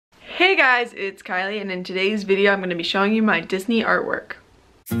Hey guys, it's Kylie, and in today's video I'm going to be showing you my Disney artwork.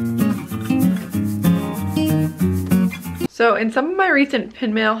 So in some of my recent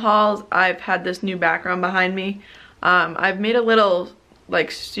pin mail hauls, I've had this new background behind me. I've made a little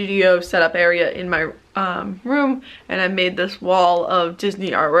like studio setup area in my room, and I made this wall of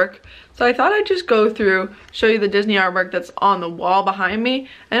Disney artwork. So I thought I'd just go through, show you the Disney artwork that's on the wall behind me,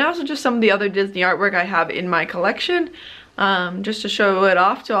 and also just some of the other Disney artwork I have in my collection, just to show it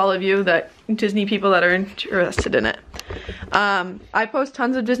off to all of you that Disney people that are interested in it. I post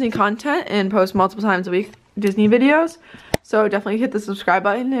tons of Disney content and post multiple times a week Disney videos, so definitely hit the subscribe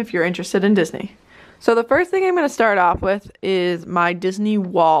button if you're interested in Disney. So the first thing I'm going to start off with is my Disney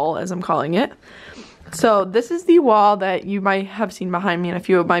wall, as I'm calling it. So this is the wall that you might have seen behind me in a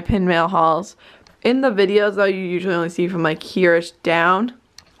few of my pin mail hauls. In the videos though, you usually only see from like here-ish down,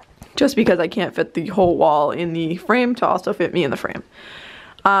 just because I can't fit the whole wall in the frame to also fit me in the frame.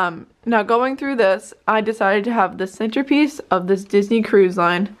 Now going through this, I decided to have the centerpiece of this Disney Cruise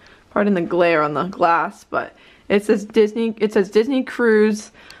Line. Pardon the glare on the glass, but it says Disney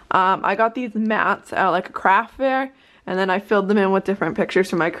Cruise. I got these mats at like a craft fair, and then I filled them in with different pictures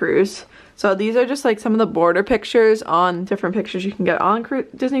from my cruise. So these are just like some of the border pictures on different pictures you can get on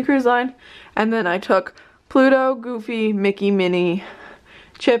Disney Cruise Line. And then I took Pluto, Goofy, Mickey, Minnie,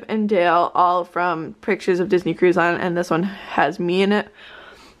 Chip, and Dale, all from pictures of Disney Cruise Line, and this one has me in it.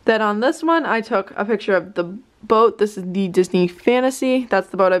 Then on this one, I took a picture of the boat. This is the Disney Fantasy. That's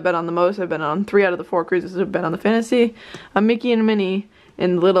the boat I've been on the most. I've been on 3 out of the 4 cruises I've been on the Fantasy. Mickey and Minnie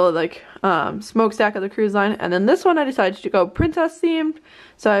in the little like smokestack of the cruise line. And then this one I decided to go princess themed.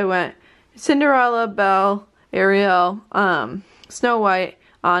 So I went Cinderella, Belle, Ariel, Snow White,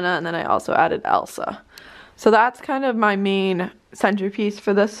 Anna, and then I also added Elsa. So that's kind of my main centerpiece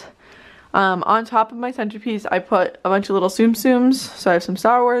for this. On top of my centerpiece, I put a bunch of little Tsum Tsums. So I have some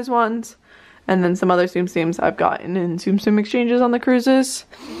Star Wars ones, and then some other Tsum Tsums I've gotten in Tsum Tsum exchanges on the cruises.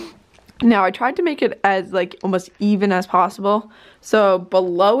 Now I tried to make it as like almost even as possible. So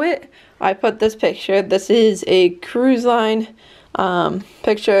below it, I put this picture. This is a cruise line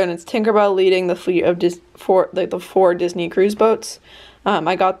picture, and it's Tinkerbell leading the fleet of the 4 Disney cruise boats.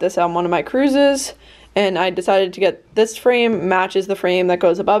 I got this on one of my cruises, and I decided to get this frame matches the frame that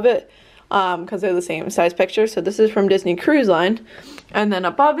goes above it, because they're the same size picture. So this is from Disney Cruise Line, and then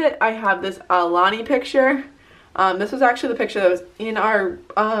above it I have this Alani picture. This was actually the picture that was in our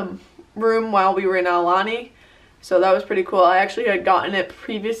room while we were in Alani, so that was pretty cool. I actually had gotten it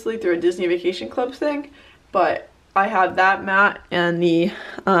previously through a Disney Vacation Club thing, but I have that mat and the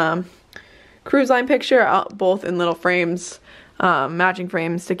cruise line picture out both in little frames, matching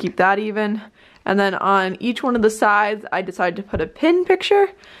frames to keep that even. And then on each one of the sides I decided to put a pin picture.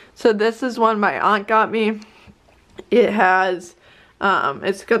 So this is one my aunt got me. It has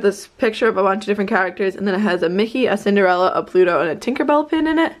it's got this picture of a bunch of different characters, and then it has a Mickey, a Cinderella, a Pluto, and a Tinkerbell pin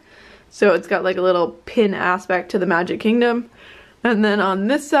in it. So it's got like a little pin aspect to the Magic Kingdom. And then on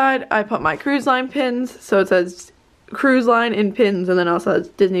this side I put my cruise line pins. So it says Cruise Line in pins, and then also has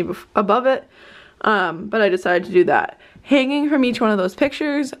Disney above it. But I decided to do that. Hanging from each one of those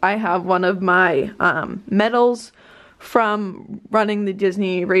pictures, I have one of my medals from running the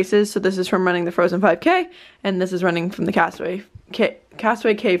Disney races. So this is from running the Frozen 5K, and this is running from the Castaway K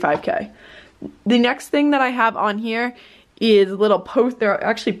 5K. The next thing that I have on here is they're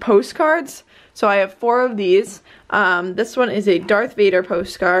actually postcards. So I have 4 of these. This one is a Darth Vader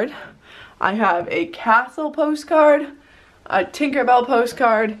postcard. I have a Castle postcard, a Tinkerbell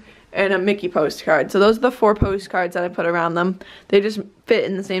postcard, and a Mickey postcard. So those are the 4 postcards that I put around them. They just fit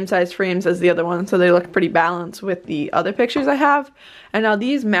in the same size frames as the other ones, so they look pretty balanced with the other pictures I have. And now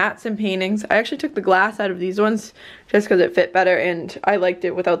these mats and paintings, I actually took the glass out of these ones just because it fit better, and I liked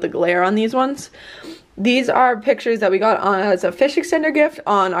it without the glare on these ones. These are pictures that we got on as a fish extender gift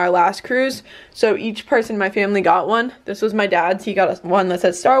on our last cruise. So each person in my family got one. This was my dad's. He got us one that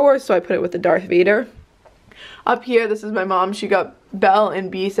said Star Wars, so I put it with the Darth Vader. Up here, this is my mom. She got Belle and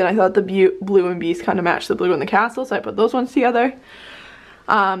Beast, and I thought the blue and Beast kind of matched the blue in the castle, so I put those ones together.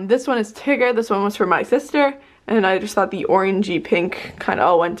 This one is Tigger. This one was for my sister, and I just thought the orangey pink kind of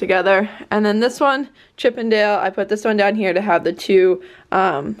all went together. And then this one, Chip and Dale, I put this one down here to have the 2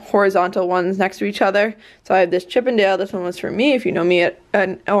 horizontal ones next to each other. So I have this Chip and Dale. This one was for me. If you know me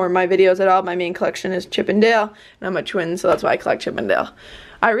or my videos at all, my main collection is Chip and Dale, and I'm a twin, so that's why I collect Chip and Dale.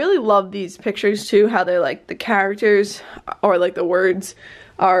 I really love these pictures too, how they're like the characters or like the words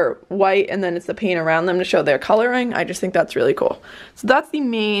are white and then it's the paint around them to show their coloring. I just think that's really cool. So that's the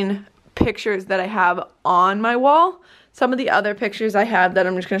main pictures that I have on my wall. Some of the other pictures I have that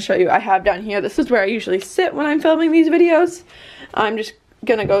I'm just going to show you, I have down here. This is where I usually sit when I'm filming these videos. I'm just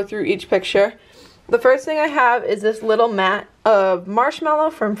gonna go through each picture. The first thing I have is this little mat of marshmallow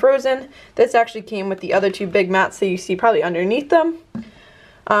from Frozen. This actually came with the other two big mats that you see probably underneath them.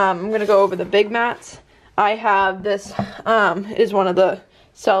 I'm going to go over the big mats. I have this, is one of the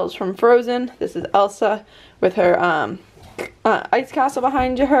cells from Frozen. This is Elsa with her ice castle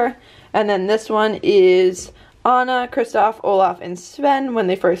behind her. And then this one is Anna, Kristoff, Olaf, and Sven when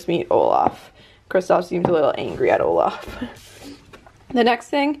they first meet Olaf. Kristoff seems a little angry at Olaf. The next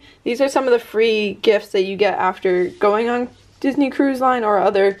thing, these are some of the free gifts that you get after going on Disney Cruise Line or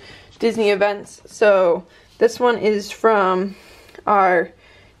other Disney events. So this one is from our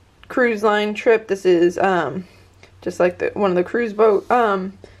cruise line trip. This is just like one of the cruise boat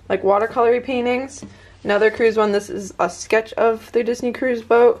like watercolor paintings. Another cruise one, this is a sketch of the Disney cruise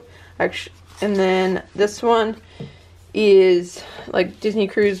boat. Actually, and then this one is like Disney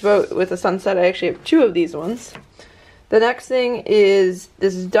cruise boat with a sunset. I actually have two of these ones. The next thing is,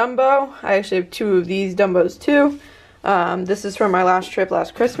 this is Dumbo. I actually have two of these Dumbos too. This is from our last trip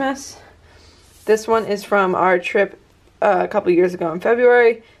last Christmas. This one is from our trip a couple years ago in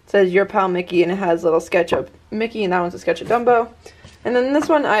February. It says Your Pal Mickey, and it has a little sketch of Mickey, and that one's a sketch of Dumbo. And then this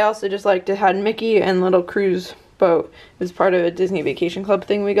one I also just liked. It had Mickey and little cruise boat. It was part of a Disney Vacation Club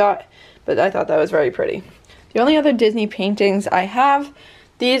thing we got, but I thought that was very pretty. The only other Disney paintings I have,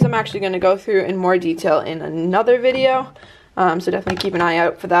 these I'm actually going to go through in more detail in another video, so definitely keep an eye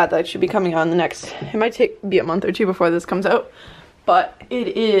out for that. That should be coming on the next, it might be a month or two before this comes out, but it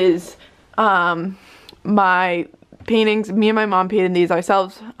is my paintings. Me and my mom painted these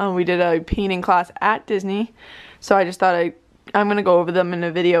ourselves. We did a painting class at Disney, so I just thought I'm going to go over them in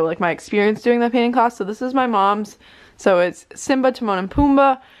a video, like my experience doing the painting class. So this is my mom's, so it's Simba, Timon, and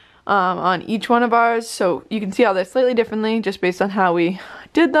Pumbaa on each one of ours, so you can see how they're slightly differently just based on how we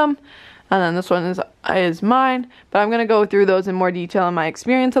did them. And then this one is mine, but I'm going to go through those in more detail in my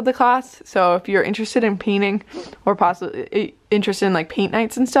experience of the class. So if you're interested in painting or possibly interested in like paint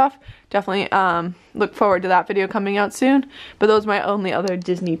nights and stuff, definitely look forward to that video coming out soon. But those are my only other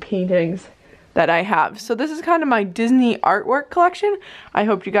Disney paintings that I have. So this is kind of my Disney artwork collection. I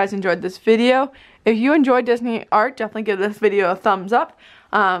hope you guys enjoyed this video. If you enjoyed Disney art, definitely give this video a thumbs up.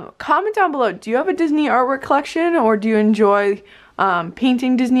 Comment down below, do you have a Disney artwork collection, or do you enjoy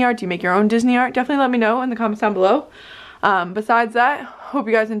painting Disney art? Do you make your own Disney art? Definitely let me know in the comments down below. Besides that, hope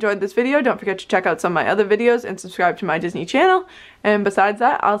you guys enjoyed this video. Don't forget to check out some of my other videos and subscribe to my Disney channel. And besides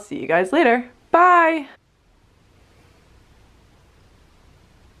that, I'll see you guys later. Bye!